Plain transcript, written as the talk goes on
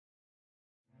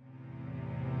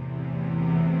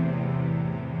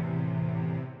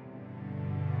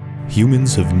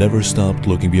Humans have never stopped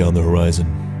looking beyond the horizon.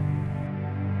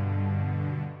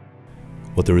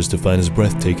 What there is to find is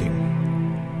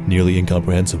breathtaking, nearly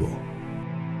incomprehensible.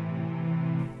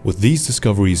 With these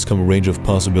discoveries come a range of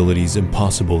possibilities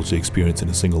impossible to experience in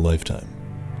a single lifetime.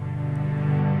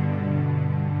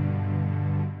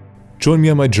 Join me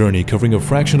on my journey covering a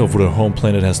fraction of what our home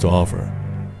planet has to offer.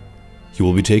 You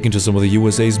will be taken to some of the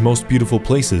USA's most beautiful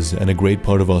places and a great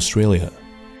part of Australia.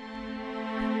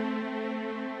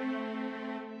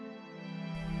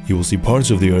 You will see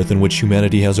parts of the Earth in which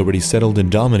humanity has already settled and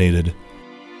dominated.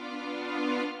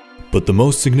 But the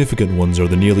most significant ones are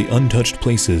the nearly untouched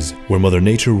places where Mother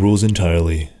Nature rules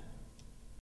entirely.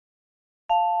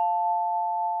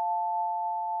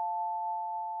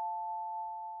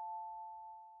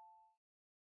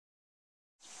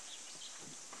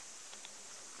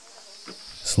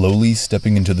 Slowly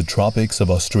stepping into the tropics of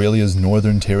Australia's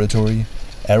Northern Territory,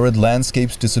 arid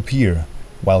landscapes disappear,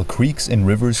 while creeks and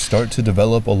rivers start to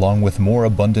develop along with more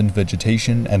abundant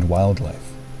vegetation and wildlife.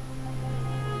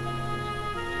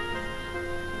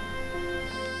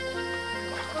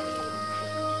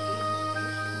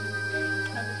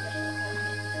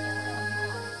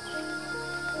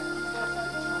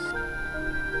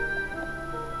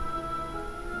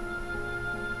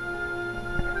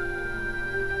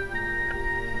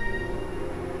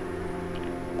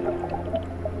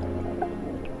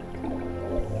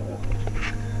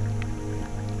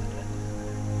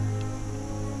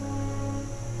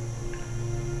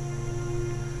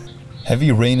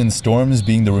 Heavy rain and storms,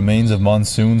 being the remains of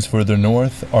monsoons further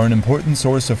north, are an important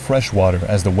source of fresh water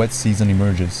as the wet season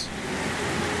emerges.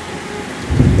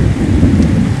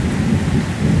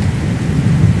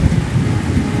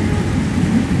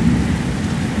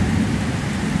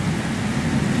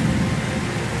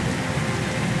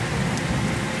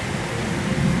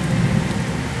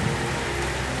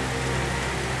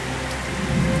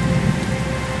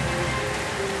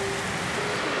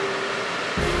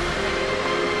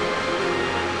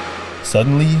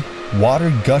 Suddenly,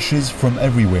 water gushes from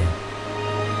everywhere.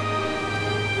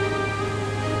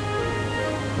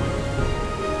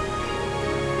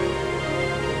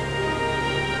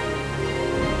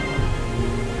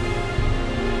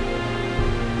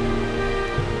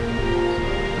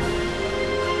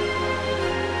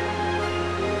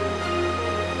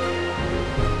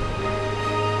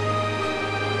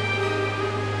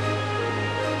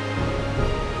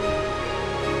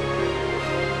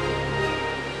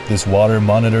 This water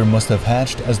monitor must have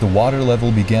hatched as the water level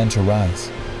began to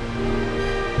rise.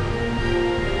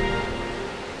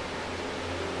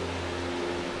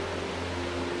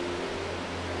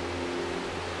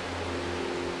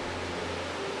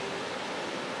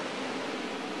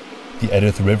 The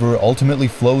Edith River ultimately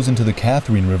flows into the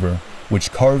Catherine River,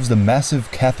 which carves the massive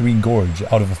Catherine Gorge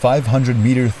out of a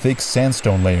 500-meter thick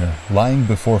sandstone layer lying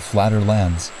before flatter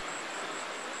lands.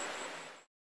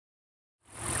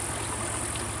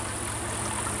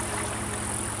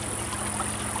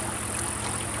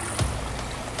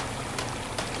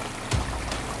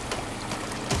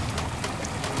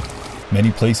 Many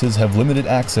places have limited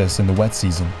access in the wet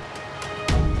season.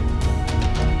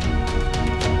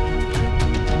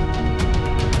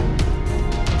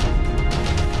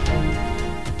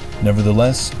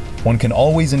 Nevertheless, one can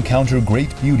always encounter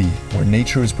great beauty where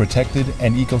nature is protected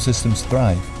and ecosystems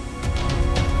thrive.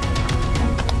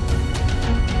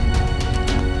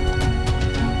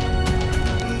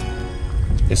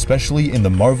 Especially in the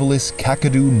marvelous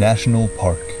Kakadu National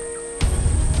Park.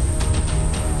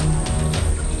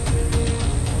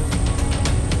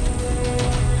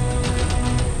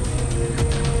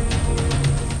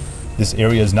 This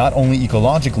area is not only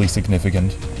ecologically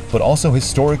significant, but also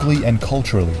historically and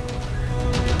culturally.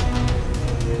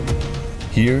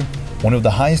 Here, one of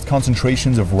the highest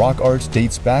concentrations of rock art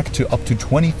dates back to up to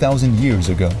 20,000 years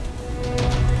ago.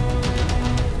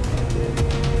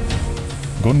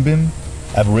 Gunbim,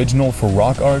 Aboriginal for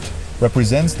rock art,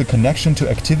 represents the connection to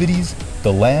activities,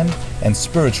 the land, and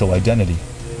spiritual identity.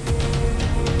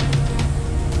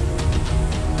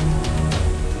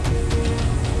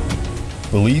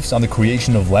 Beliefs on the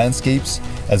creation of landscapes,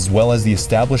 as well as the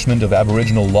establishment of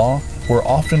Aboriginal law, were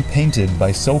often painted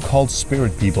by so-called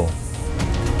spirit people.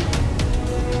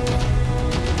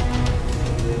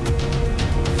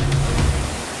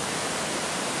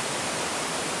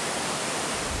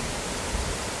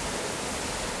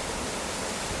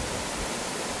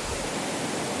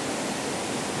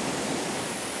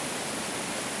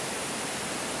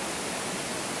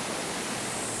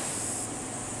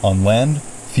 On land,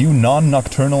 few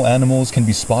non-nocturnal animals can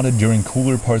be spotted during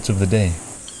cooler parts of the day.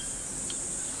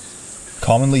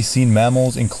 Commonly seen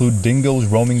mammals include dingoes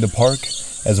roaming the park,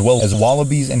 as well as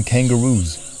wallabies and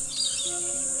kangaroos.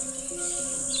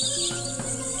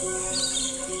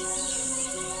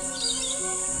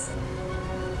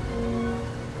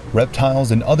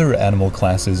 Reptiles and other animal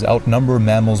classes outnumber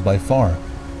mammals by far,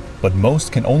 but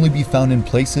most can only be found in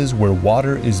places where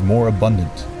water is more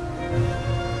abundant.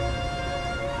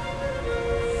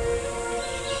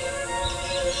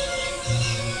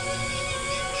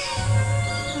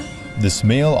 This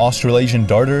male Australasian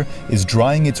darter is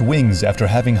drying its wings after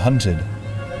having hunted.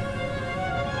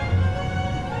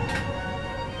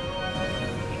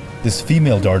 This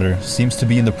female darter seems to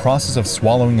be in the process of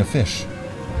swallowing a fish.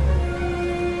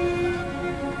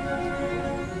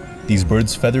 These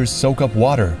birds' feathers soak up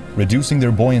water, reducing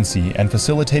their buoyancy and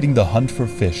facilitating the hunt for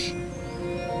fish.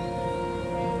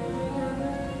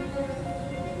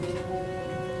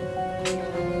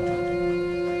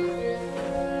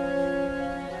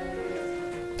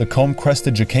 The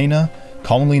comb-crested jacana,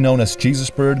 commonly known as Jesus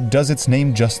bird, does its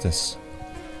name justice.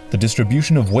 The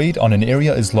distribution of weight on an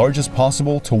area as large as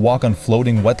possible to walk on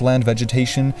floating wetland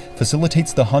vegetation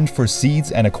facilitates the hunt for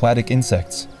seeds and aquatic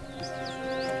insects.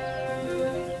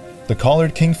 The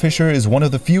collared kingfisher is one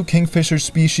of the few kingfisher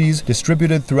species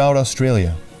distributed throughout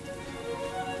Australia.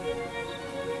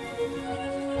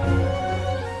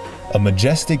 A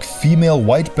majestic female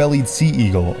white-bellied sea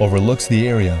eagle overlooks the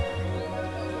area.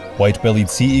 White-bellied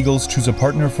sea eagles choose a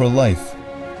partner for life.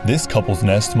 This couple's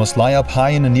nest must lie up high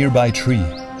in a nearby tree.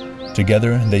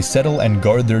 Together, they settle and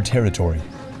guard their territory.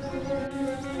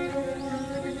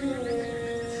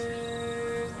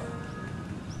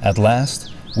 At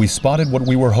last, we spotted what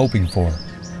we were hoping for.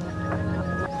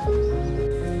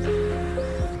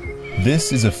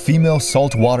 This is a female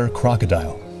saltwater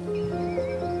crocodile.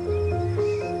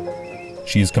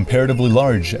 She is comparatively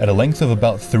large at a length of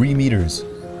about 3 meters.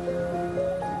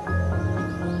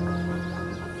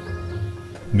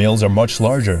 Males are much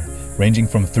larger, ranging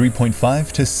from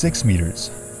 3.5 to 6 meters.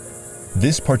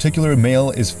 This particular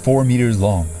male is 4 meters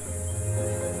long.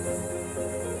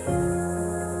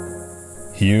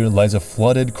 Here lies a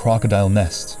flooded crocodile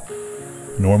nest.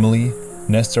 Normally,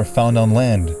 nests are found on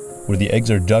land, where the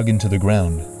eggs are dug into the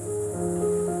ground.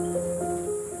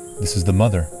 This is the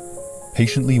mother,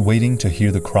 patiently waiting to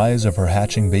hear the cries of her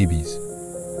hatching babies.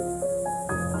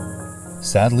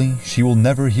 Sadly, she will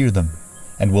never hear them,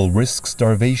 and will risk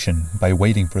starvation by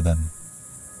waiting for them.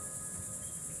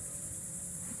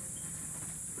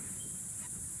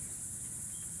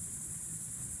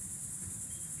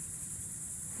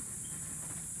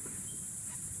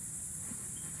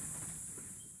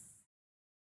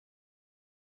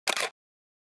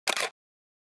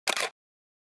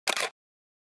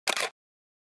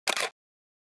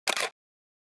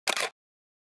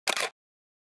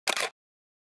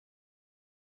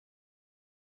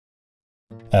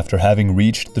 After having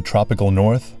reached the tropical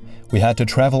north, we had to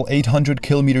travel 800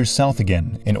 kilometers south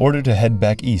again in order to head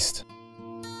back east.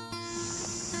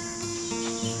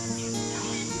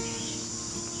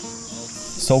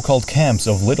 So-called camps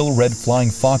of little red flying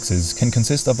foxes can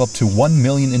consist of up to 1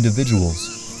 million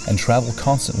individuals and travel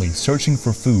constantly searching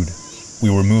for food.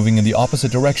 We were moving in the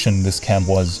opposite direction this camp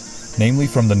was, namely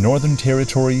from the Northern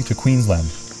Territory to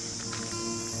Queensland.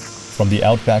 From the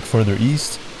outback further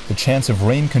east, the chance of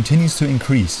rain continues to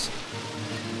increase.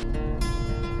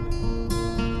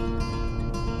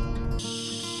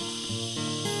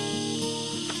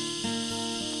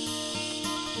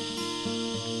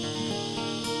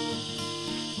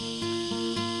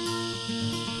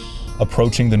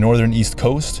 Approaching the northern east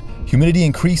coast, humidity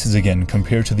increases again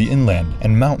compared to the inland,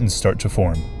 and mountains start to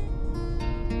form.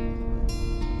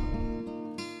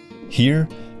 Here,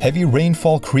 heavy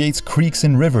rainfall creates creeks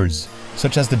and rivers,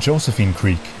 such as the Josephine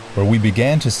Creek, where we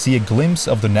began to see a glimpse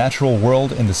of the natural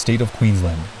world in the state of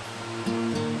Queensland.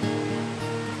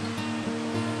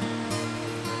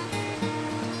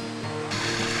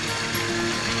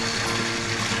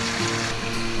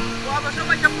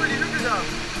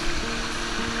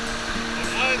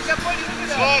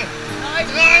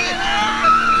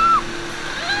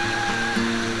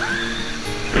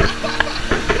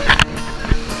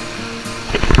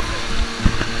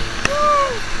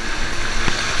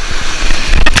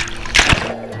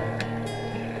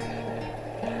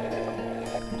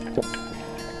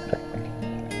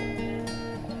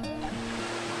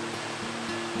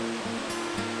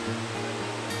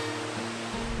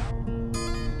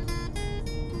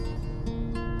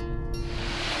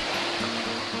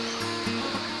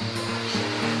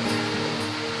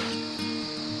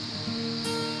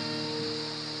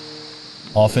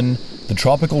 Often, the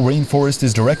tropical rainforest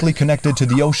is directly connected to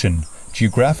the ocean,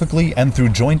 geographically and through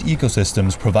joint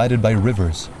ecosystems provided by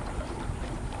rivers.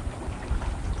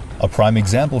 A prime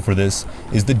example for this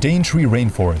is the Daintree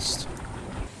rainforest.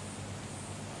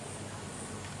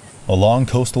 Along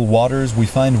coastal waters, we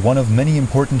find one of many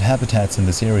important habitats in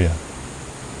this area.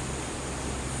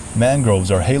 Mangroves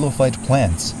are halophyte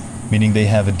plants, meaning they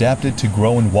have adapted to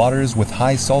grow in waters with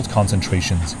high salt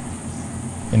concentrations.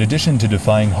 In addition to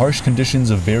defying harsh conditions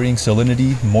of varying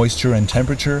salinity, moisture, and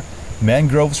temperature,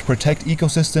 mangroves protect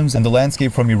ecosystems and the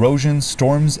landscape from erosion,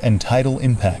 storms, and tidal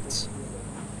impacts.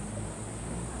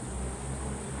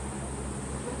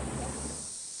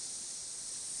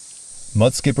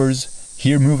 Mudskippers,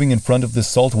 here moving in front of the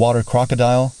saltwater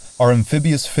crocodile, are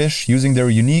amphibious fish using their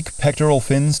unique pectoral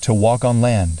fins to walk on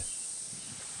land.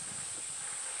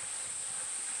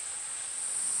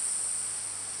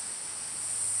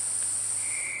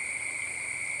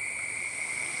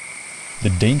 The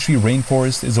Daintree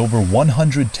rainforest is over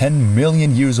 110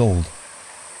 million years old.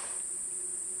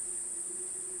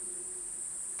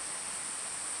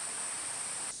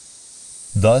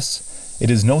 Thus, it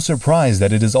is no surprise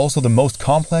that it is also the most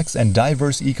complex and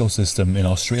diverse ecosystem in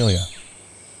Australia.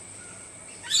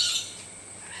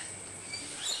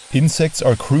 Insects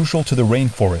are crucial to the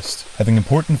rainforest, having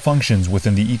important functions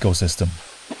within the ecosystem.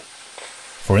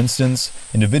 For instance,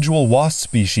 individual wasp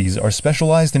species are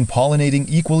specialized in pollinating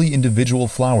equally individual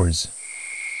flowers.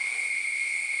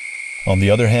 On the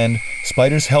other hand,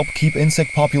 spiders help keep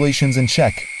insect populations in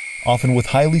check, often with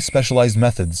highly specialized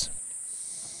methods.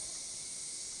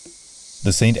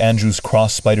 The St. Andrew's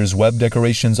cross spider's web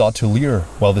decorations ought to lure,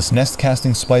 while this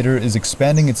nest-casting spider is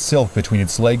expanding its silk between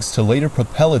its legs to later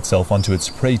propel itself onto its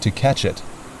prey to catch it.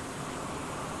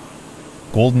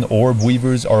 Golden orb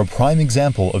weavers are a prime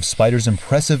example of spiders'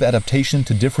 impressive adaptation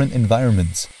to different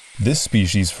environments. This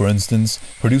species, for instance,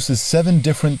 produces 7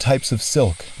 different types of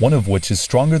silk, one of which is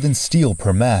stronger than steel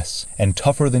per mass and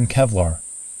tougher than Kevlar.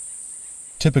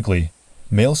 Typically,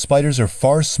 male spiders are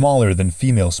far smaller than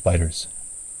female spiders.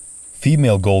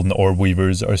 Female golden orb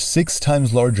weavers are 6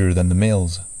 times larger than the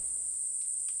males.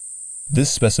 This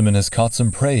specimen has caught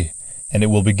some prey, and it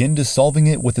will begin dissolving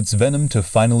it with its venom to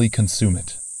finally consume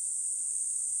it.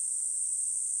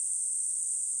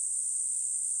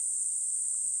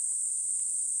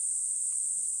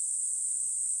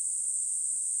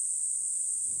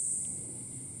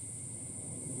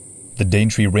 The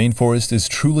Daintree rainforest is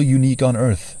truly unique on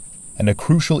Earth, and a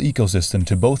crucial ecosystem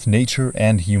to both nature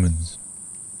and humans.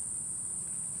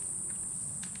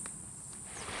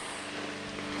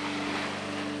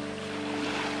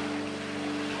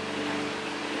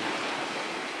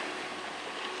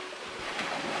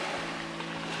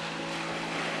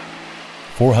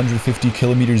 "450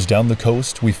 kilometers down the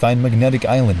coast, we find Magnetic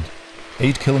Island,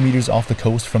 8 kilometers off the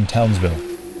coast from Townsville.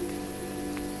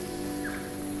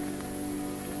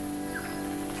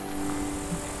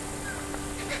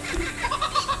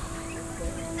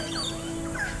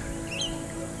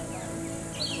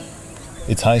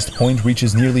 Its highest point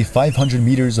reaches nearly 500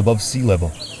 meters above sea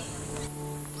level.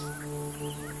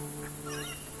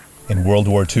 In World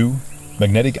War II,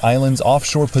 Magnetic Island's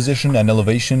offshore position and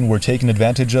elevation were taken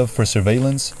advantage of for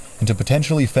surveillance and to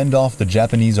potentially fend off the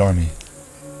Japanese army.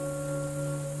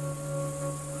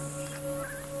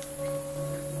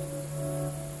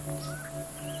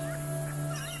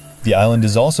 The island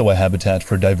is also a habitat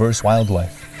for diverse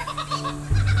wildlife.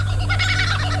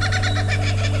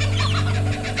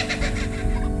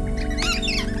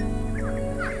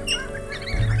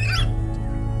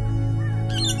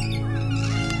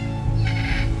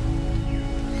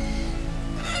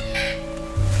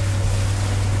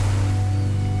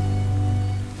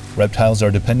 Reptiles are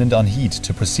dependent on heat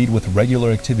to proceed with regular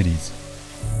activities.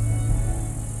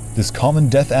 This common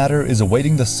death adder is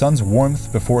awaiting the sun's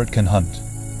warmth before it can hunt.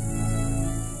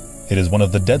 It is one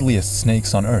of the deadliest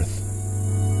snakes on Earth.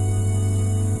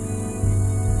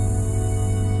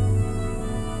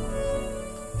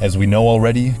 As we know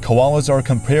already, koalas are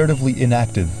comparatively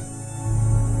inactive.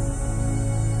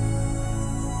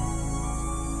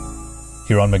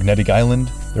 Here on Magnetic Island,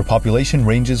 their population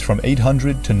ranges from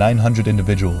 800 to 900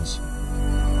 individuals.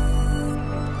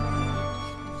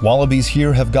 Wallabies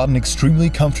here have gotten extremely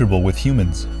comfortable with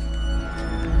humans.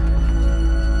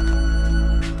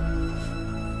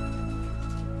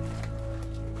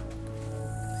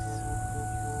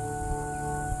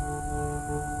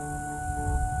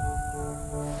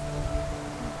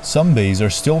 Some bays are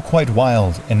still quite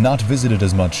wild and not visited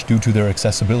as much due to their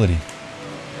accessibility.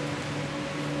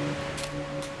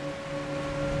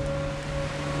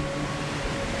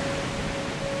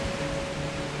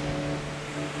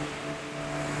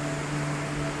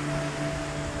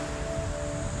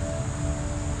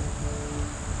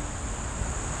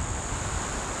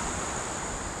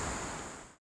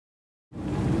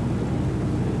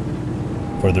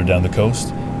 Further down the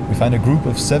coast, we find a group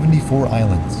of 74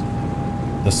 islands.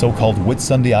 The so-called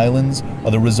Whitsunday Islands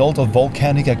are the result of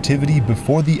volcanic activity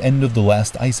before the end of the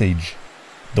last ice age.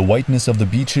 The whiteness of the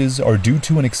beaches are due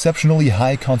to an exceptionally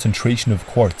high concentration of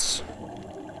quartz.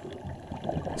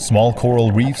 Small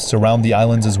coral reefs surround the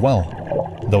islands as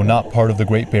well, though not part of the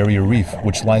Great Barrier Reef,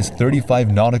 which lies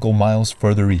 35 nautical miles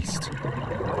further east.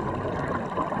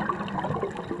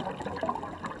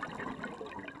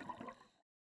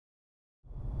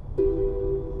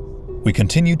 We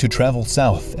continue to travel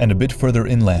south and a bit further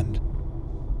inland.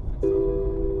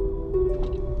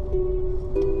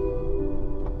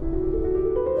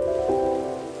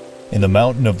 In the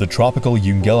mountain of the tropical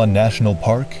Eungella National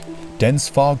Park, dense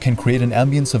fog can create an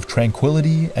ambience of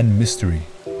tranquility and mystery.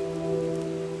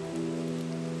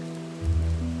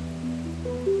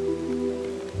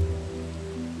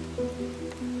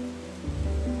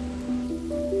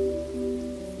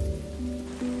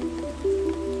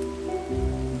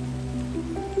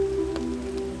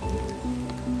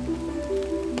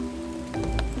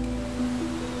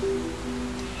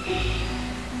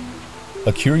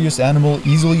 A curious animal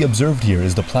easily observed here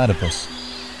is the platypus.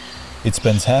 It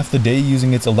spends half the day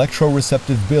using its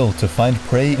electroreceptive bill to find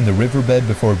prey in the riverbed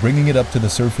before bringing it up to the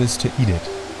surface to eat it.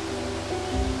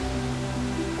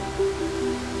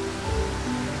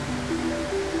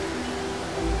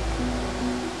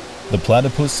 The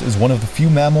platypus is one of the few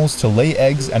mammals to lay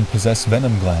eggs and possess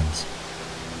venom glands.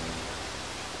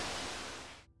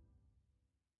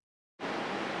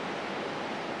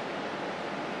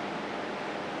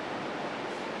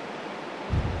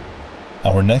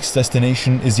 Our next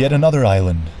destination is yet another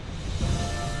island.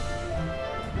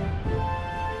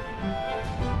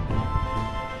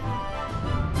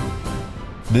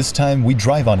 This time we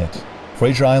drive on it.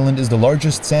 Fraser Island is the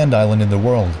largest sand island in the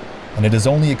world, and it is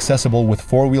only accessible with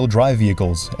four-wheel drive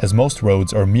vehicles, as most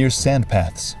roads are mere sand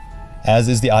paths. As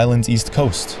is the island's east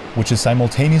coast, which is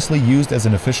simultaneously used as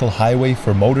an official highway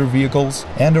for motor vehicles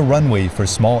and a runway for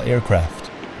small aircraft.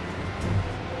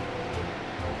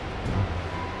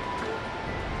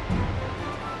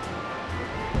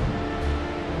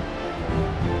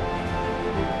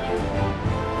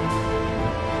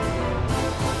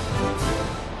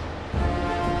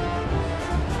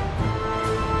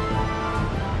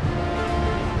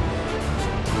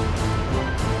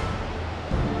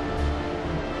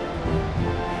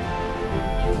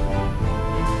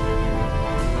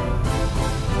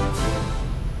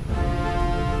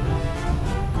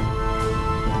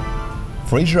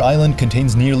 Fraser Island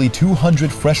contains nearly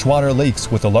 200 freshwater lakes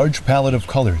with a large palette of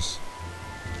colors.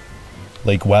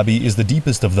 Lake Wabi is the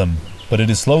deepest of them, but it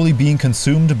is slowly being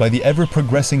consumed by the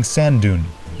ever-progressing sand dune,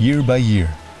 year by year.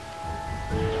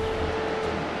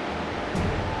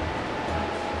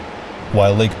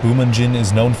 While Lake Bumangin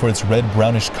is known for its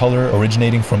red-brownish color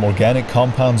originating from organic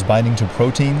compounds binding to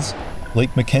proteins,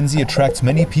 Lake Mackenzie attracts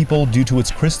many people due to its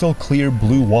crystal-clear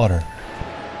blue water.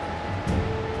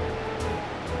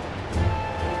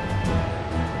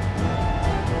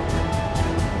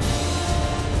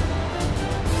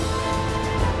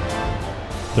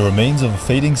 The remains of a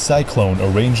fading cyclone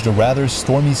arranged a rather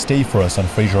stormy stay for us on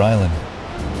Fraser Island.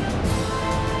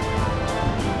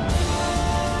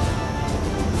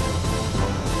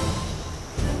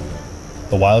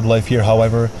 The wildlife here,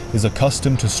 however, is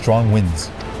accustomed to strong winds.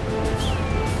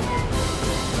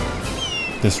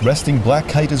 This resting black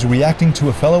kite is reacting to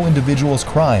a fellow individual's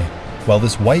cry, while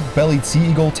this white-bellied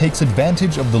sea eagle takes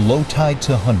advantage of the low tide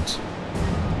to hunt.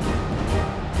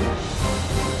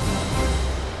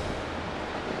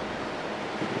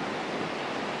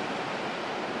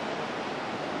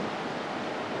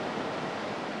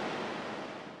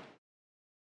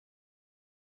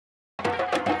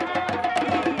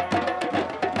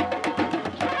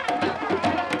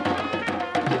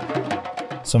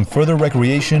 Some further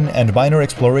recreation and minor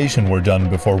exploration were done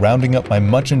before rounding up my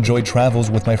much-enjoyed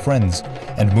travels with my friends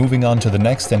and moving on to the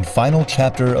next and final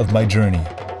chapter of my journey.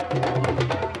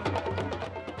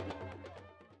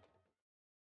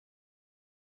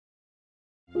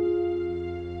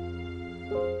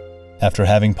 After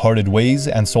having parted ways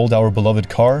and sold our beloved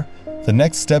car, the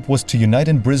next step was to unite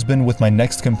in Brisbane with my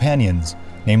next companions,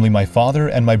 namely my father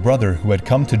and my brother, who had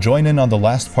come to join in on the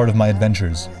last part of my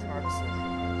adventures.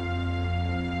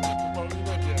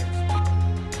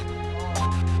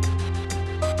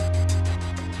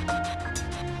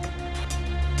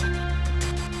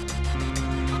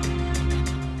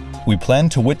 We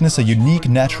planned to witness a unique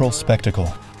natural spectacle.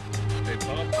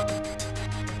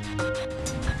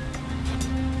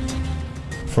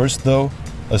 First though,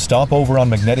 a stopover on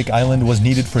Magnetic Island was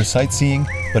needed for sightseeing,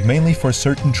 but mainly for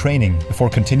certain training before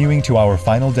continuing to our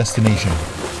final destination.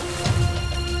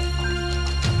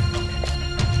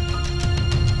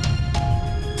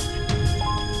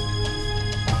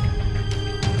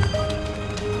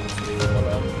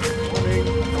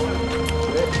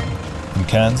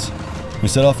 Cairns, we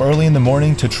set off early in the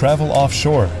morning to travel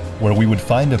offshore, where we would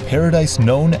find a paradise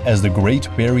known as the Great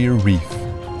Barrier Reef.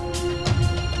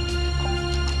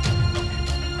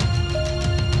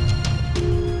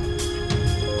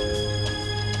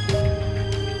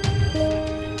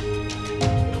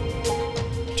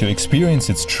 To experience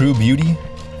its true beauty,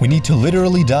 we need to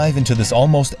literally dive into this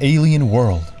almost alien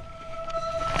world.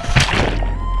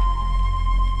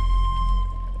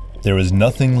 There is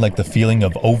nothing like the feeling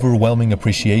of overwhelming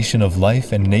appreciation of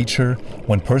life and nature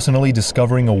when personally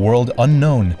discovering a world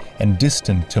unknown and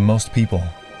distant to most people.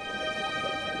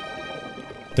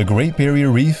 The Great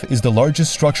Barrier Reef is the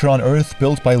largest structure on Earth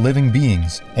built by living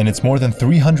beings, and its more than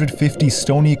 350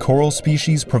 stony coral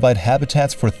species provide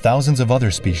habitats for thousands of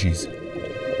other species.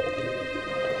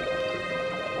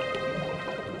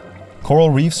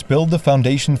 Coral reefs build the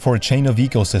foundation for a chain of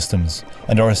ecosystems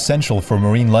and are essential for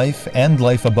marine life and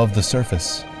life above the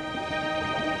surface.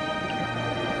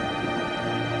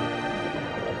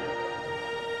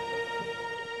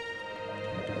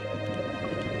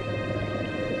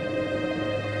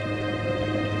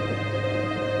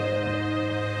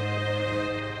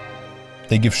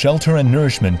 They give shelter and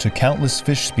nourishment to countless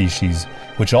fish species,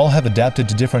 which all have adapted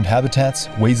to different habitats,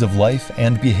 ways of life,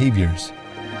 and behaviors.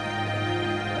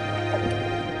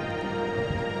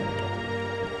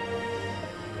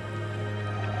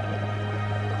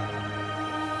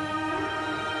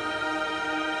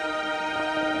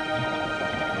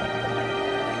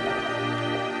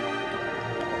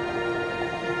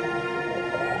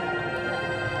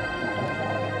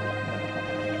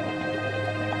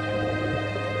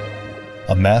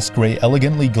 A masked ray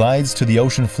elegantly glides to the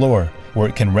ocean floor, where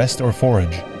it can rest or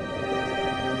forage.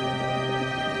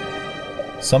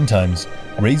 Sometimes,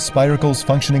 raised spiracles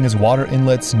functioning as water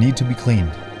inlets need to be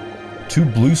cleaned. 2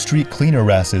 blue streak cleaner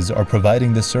wrasses are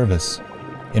providing this service.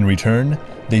 In return,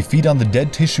 they feed on the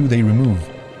dead tissue they remove.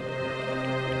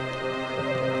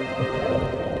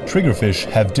 Triggerfish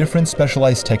have different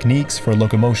specialized techniques for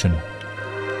locomotion.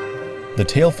 The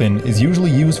tail fin is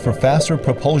usually used for faster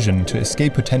propulsion to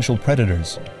escape potential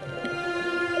predators.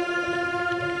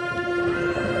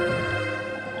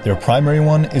 Their primary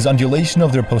one is undulation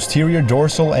of their posterior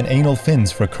dorsal and anal fins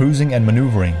for cruising and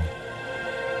maneuvering.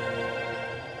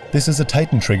 This is a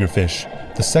Titan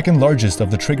triggerfish, the second largest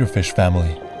of the triggerfish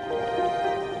family.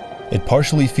 It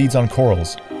partially feeds on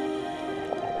corals.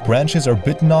 Branches are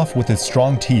bitten off with its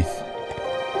strong teeth.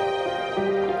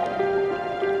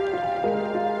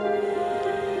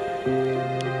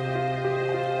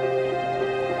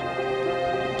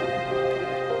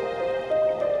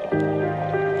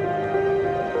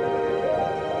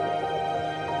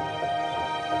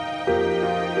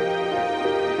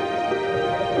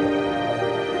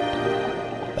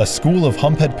 A school of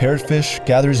humphead parrotfish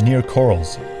gathers near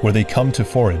corals, where they come to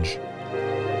forage.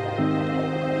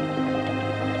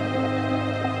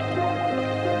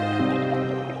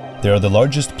 They are the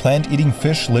largest plant-eating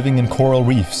fish living in coral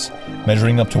reefs,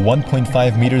 measuring up to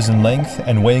 1.5 meters in length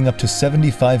and weighing up to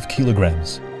 75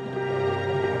 kilograms.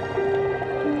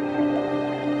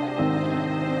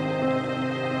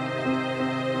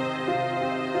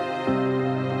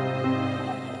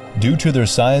 Due to their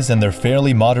size and their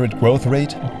fairly moderate growth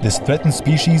rate, this threatened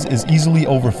species is easily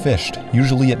overfished,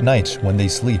 usually at night when they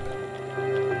sleep.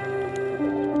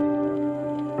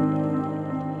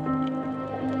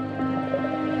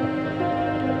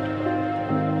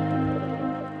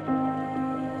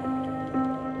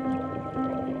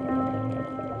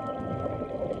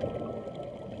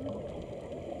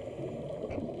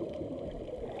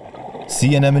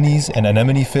 Sea anemones and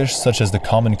anemone fish such as the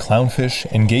common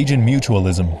clownfish engage in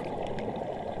mutualism.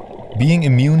 Being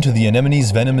immune to the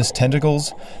anemone's venomous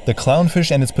tentacles, the clownfish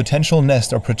and its potential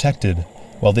nest are protected,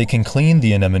 while they can clean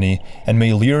the anemone and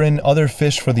may lure in other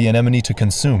fish for the anemone to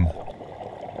consume.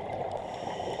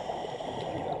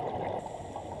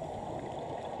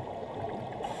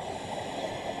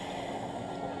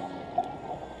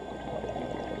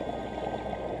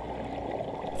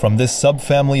 From this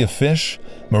subfamily of fish,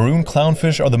 maroon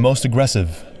clownfish are the most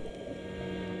aggressive.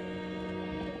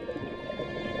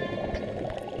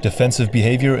 Defensive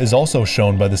behavior is also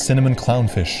shown by the cinnamon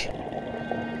clownfish.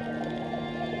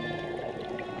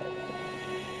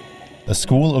 A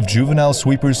school of juvenile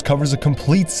sweepers covers a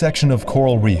complete section of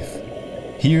coral reef.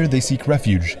 Here they seek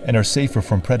refuge and are safer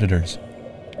from predators.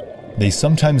 They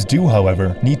sometimes do,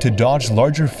 however, need to dodge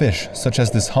larger fish such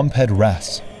as this humphead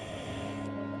wrasse.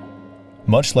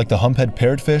 Much like the humphead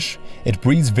parrotfish, it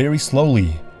breeds very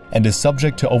slowly and is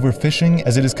subject to overfishing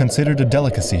as it is considered a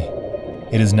delicacy.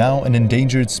 It is now an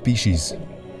endangered species.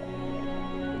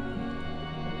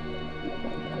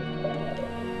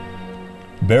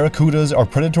 Barracudas are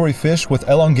predatory fish with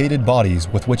elongated bodies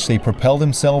with which they propel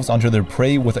themselves onto their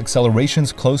prey with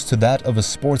accelerations close to that of a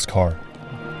sports car.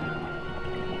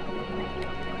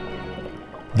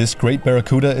 This great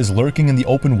barracuda is lurking in the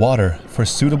open water for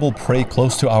suitable prey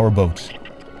close to our boat.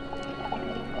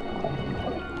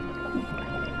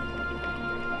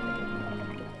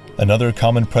 Another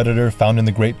common predator found in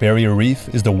the Great Barrier Reef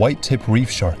is the white-tip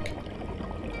reef shark.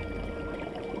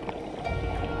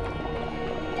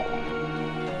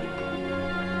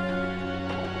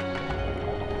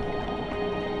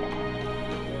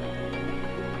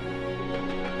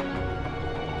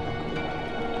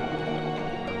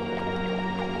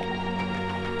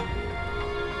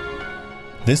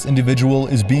 This individual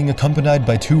is being accompanied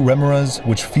by two remoras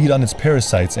which feed on its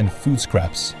parasites and food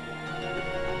scraps.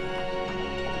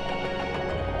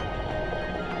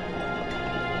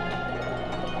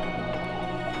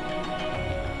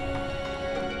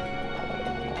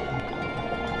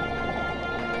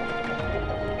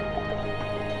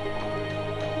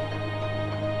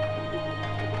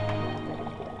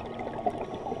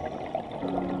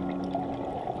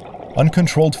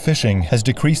 Uncontrolled fishing has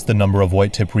decreased the number of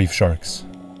white-tip reef sharks.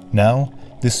 Now,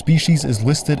 this species is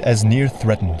listed as near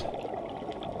threatened.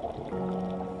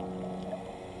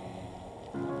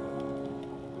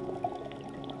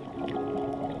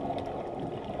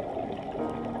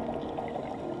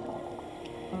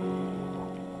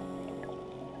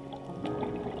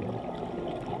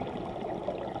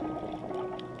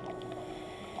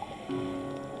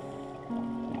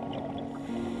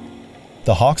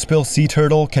 The hawksbill sea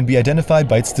turtle can be identified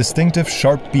by its distinctive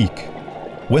sharp beak.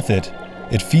 With it,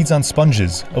 it feeds on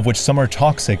sponges, of which some are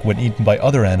toxic when eaten by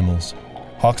other animals.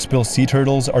 Hawksbill sea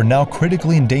turtles are now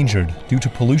critically endangered due to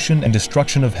pollution and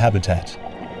destruction of habitat.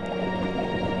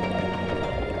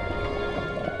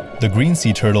 The green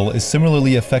sea turtle is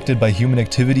similarly affected by human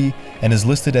activity and is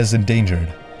listed as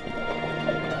endangered.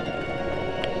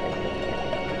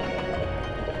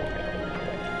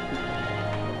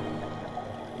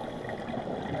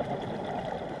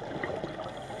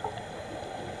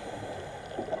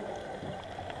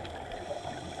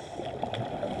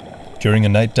 During a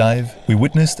night dive, we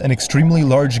witnessed an extremely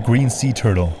large green sea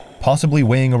turtle, possibly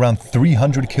weighing around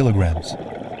 300 kilograms.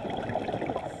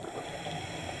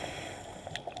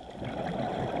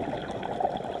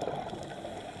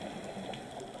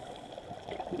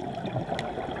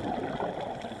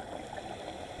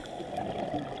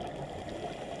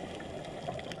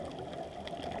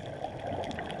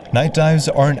 Night dives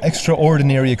are an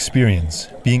extraordinary experience,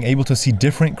 being able to see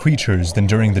different creatures than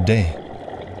during the day.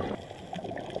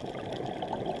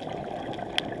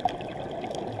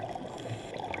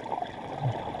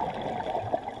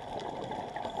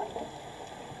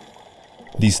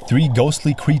 These three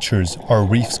ghostly creatures are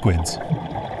reef squids.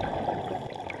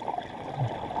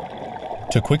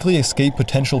 To quickly escape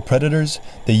potential predators,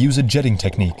 they use a jetting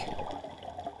technique.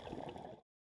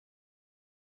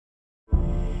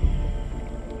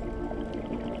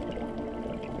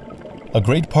 A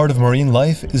great part of marine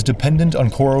life is dependent on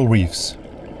coral reefs.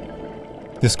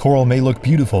 This coral may look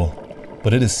beautiful,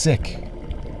 but it is sick,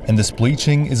 and this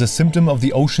bleaching is a symptom of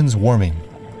the ocean's warming.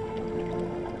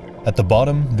 At the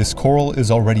bottom, this coral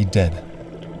is already dead.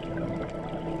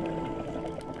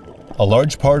 A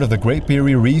large part of the Great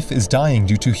Barrier Reef is dying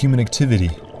due to human activity.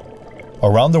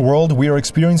 Around the world, we are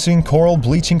experiencing coral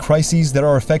bleaching crises that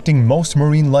are affecting most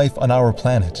marine life on our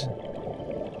planet.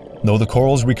 Though the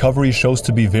coral's recovery shows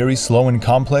to be very slow and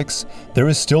complex, there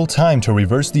is still time to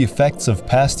reverse the effects of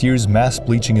past years' mass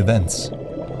bleaching events.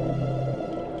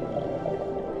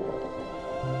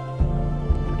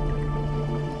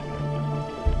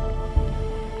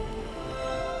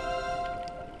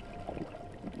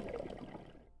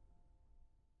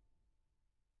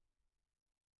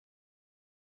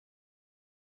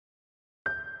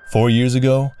 Four years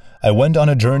ago, I went on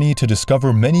a journey to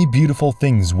discover many beautiful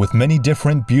things with many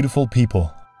different beautiful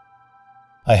people.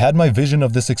 I had my vision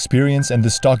of this experience and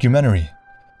this documentary,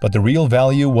 but the real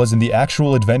value was in the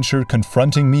actual adventure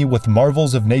confronting me with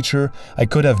marvels of nature I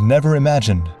could have never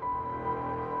imagined.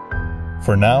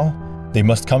 For now, they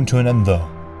must come to an end though.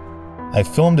 I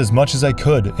filmed as much as I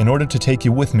could in order to take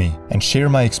you with me and share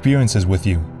my experiences with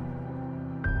you.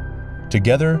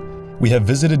 Together, we have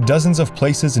visited dozens of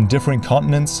places in different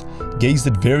continents, gazed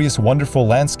at various wonderful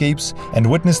landscapes, and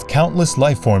witnessed countless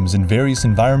life forms in various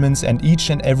environments, and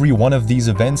each and every one of these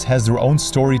events has their own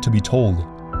story to be told.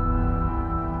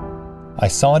 I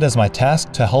saw it as my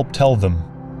task to help tell them.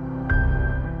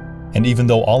 And even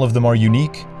though all of them are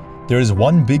unique, there is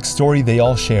one big story they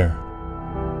all share.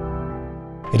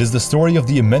 It is the story of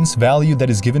the immense value that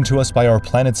is given to us by our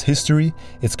planet's history,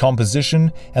 its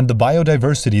composition, and the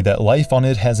biodiversity that life on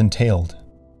it has entailed.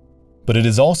 But it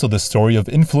is also the story of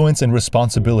influence and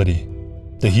responsibility.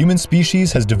 The human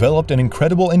species has developed an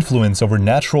incredible influence over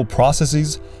natural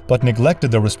processes, but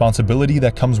neglected the responsibility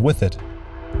that comes with it.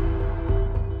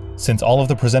 Since all of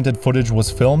the presented footage was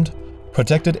filmed,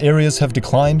 protected areas have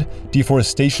declined,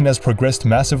 deforestation has progressed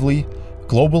massively,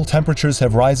 global temperatures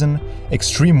have risen,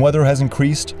 extreme weather has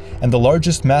increased, and the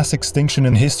largest mass extinction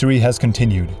in history has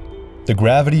continued. The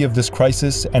gravity of this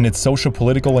crisis and its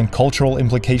socio-political and cultural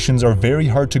implications are very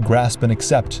hard to grasp and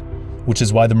accept, which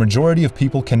is why the majority of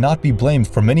people cannot be blamed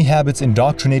for many habits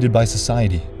indoctrinated by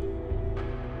society.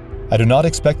 I do not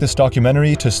expect this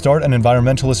documentary to start an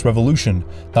environmentalist revolution,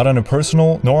 not on a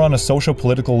personal nor on a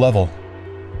socio-political level.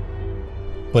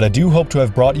 But I do hope to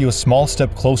have brought you a small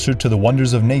step closer to the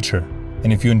wonders of nature,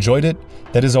 and if you enjoyed it,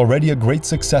 that is already a great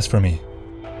success for me.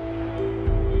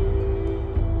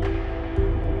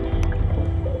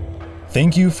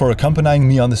 Thank you for accompanying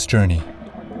me on this journey.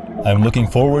 I am looking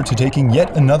forward to taking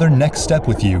yet another next step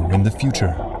with you in the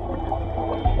future.